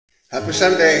Happy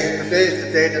Sunday. Today is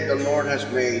the day that the Lord has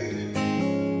made,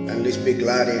 and let's be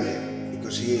glad in it,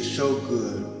 because He is so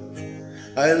good.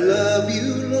 I love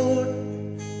you, Lord,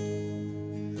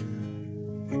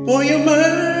 for your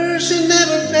mercy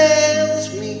never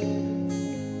fails me.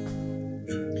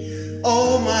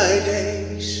 All my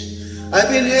days I've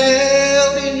been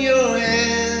held in your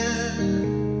hand.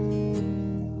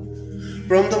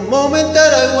 From the moment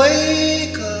that I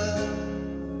wake up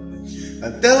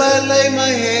until I lay my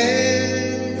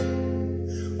head,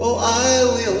 oh, I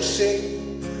will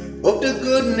sing of the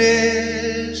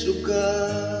goodness of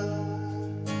God.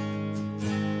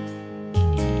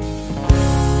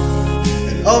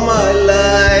 And all my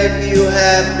life you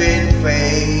have been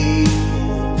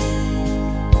faithful,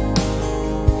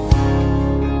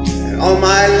 and all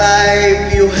my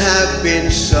life you have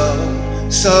been so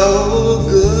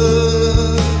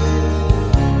good.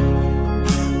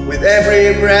 With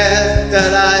every breath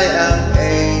that I am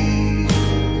able,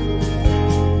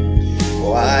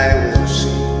 oh, I will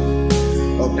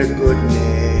sing of the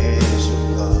goodness of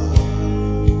God.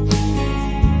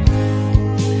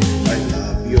 I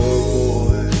love your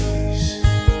voice.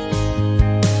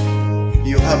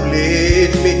 You have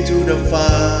led me to the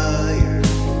fire.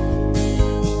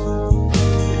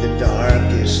 In the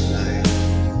darkest night,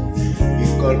 you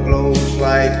got close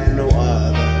like no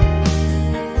other.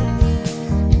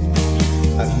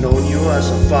 I've known you as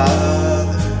a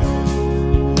father,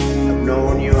 I've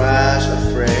known you as a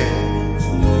friend,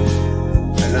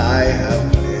 and I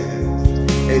have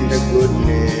lived in the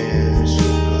goodness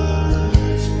of God.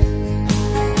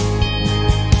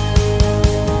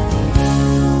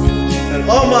 And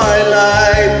all my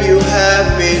life you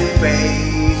have been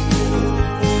faithful.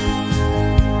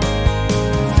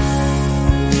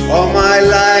 All my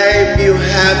life you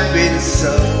have been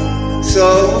so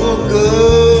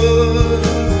good.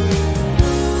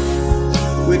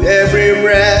 With every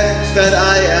breath that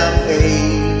I am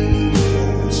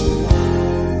able to,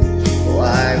 oh,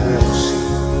 I will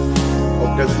sing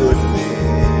of the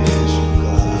goodness of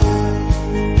God.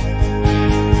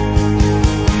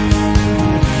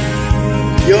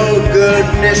 Your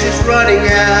goodness is running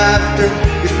after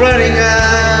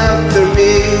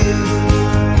me.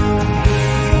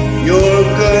 Your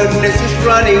goodness is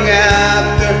running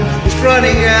after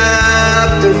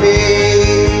me.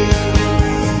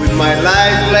 My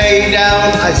life laid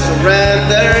down, I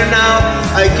surrender now,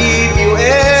 I give you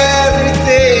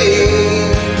everything.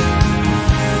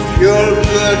 Your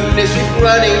goodness is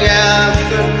running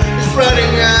after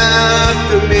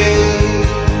me.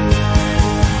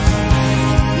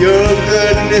 Your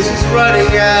goodness is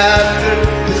running after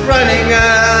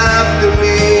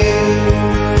me.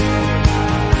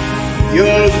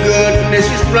 Your goodness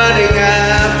is running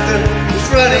after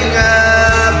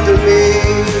me.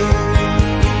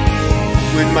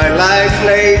 With my life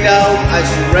laid down, I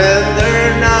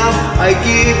surrender now, I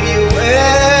give you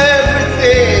everything.